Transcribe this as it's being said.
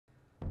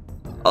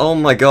Oh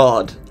my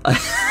god.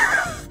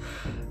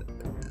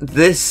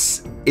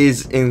 This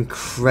is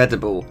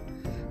incredible.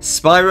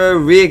 Spyro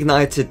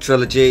Reignited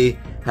Trilogy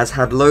has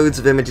had loads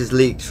of images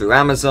leaked through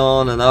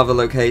Amazon and other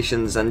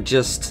locations, and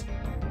just...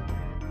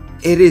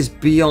 it is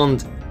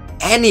beyond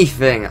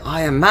anything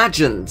I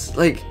imagined.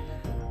 Like,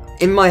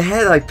 in my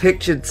head I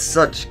pictured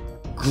such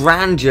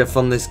grandeur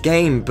from this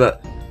game,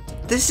 but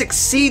this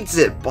exceeds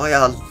it by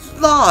a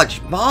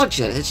large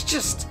margin. It's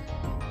just...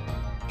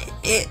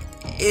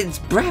 It's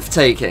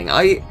breathtaking.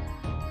 I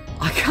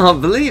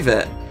can't believe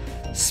it.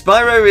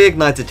 Spyro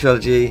Reignited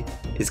Trilogy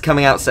is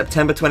coming out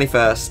September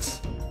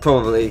 21st.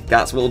 Probably.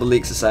 That's what all the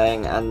leaks are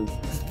saying, and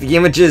the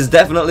images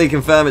definitely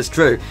confirm it's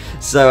true.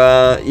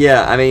 So,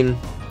 yeah, I mean,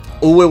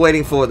 all we're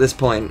waiting for at this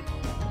point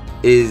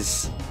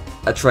is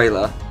a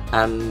trailer,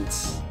 and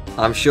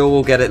I'm sure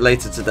we'll get it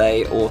later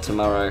today or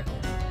tomorrow.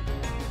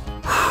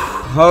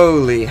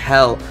 Holy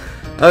hell.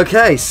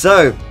 Okay,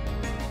 so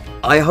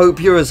I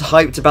hope you're as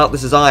hyped about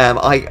this as I am.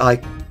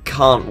 I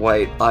can't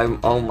wait.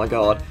 Oh my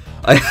god.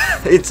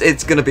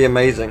 It's gonna be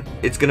amazing.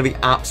 It's gonna be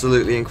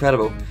absolutely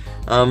incredible.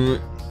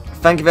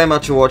 Thank you very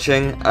much for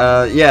watching.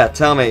 Yeah,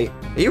 tell me,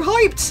 are you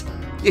hyped?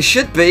 You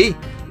should be.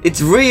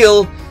 It's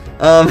real.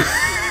 And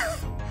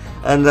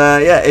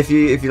yeah, if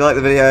you like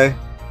the video,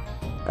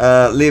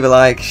 leave a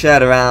like, share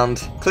it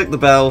around, click the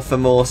bell for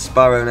more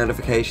Spyro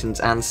notifications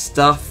and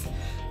stuff,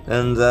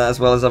 and as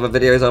well as other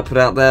videos I'll put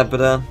out there.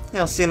 But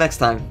yeah, I'll see you next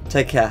time.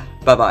 Take care.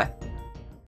 Bye bye.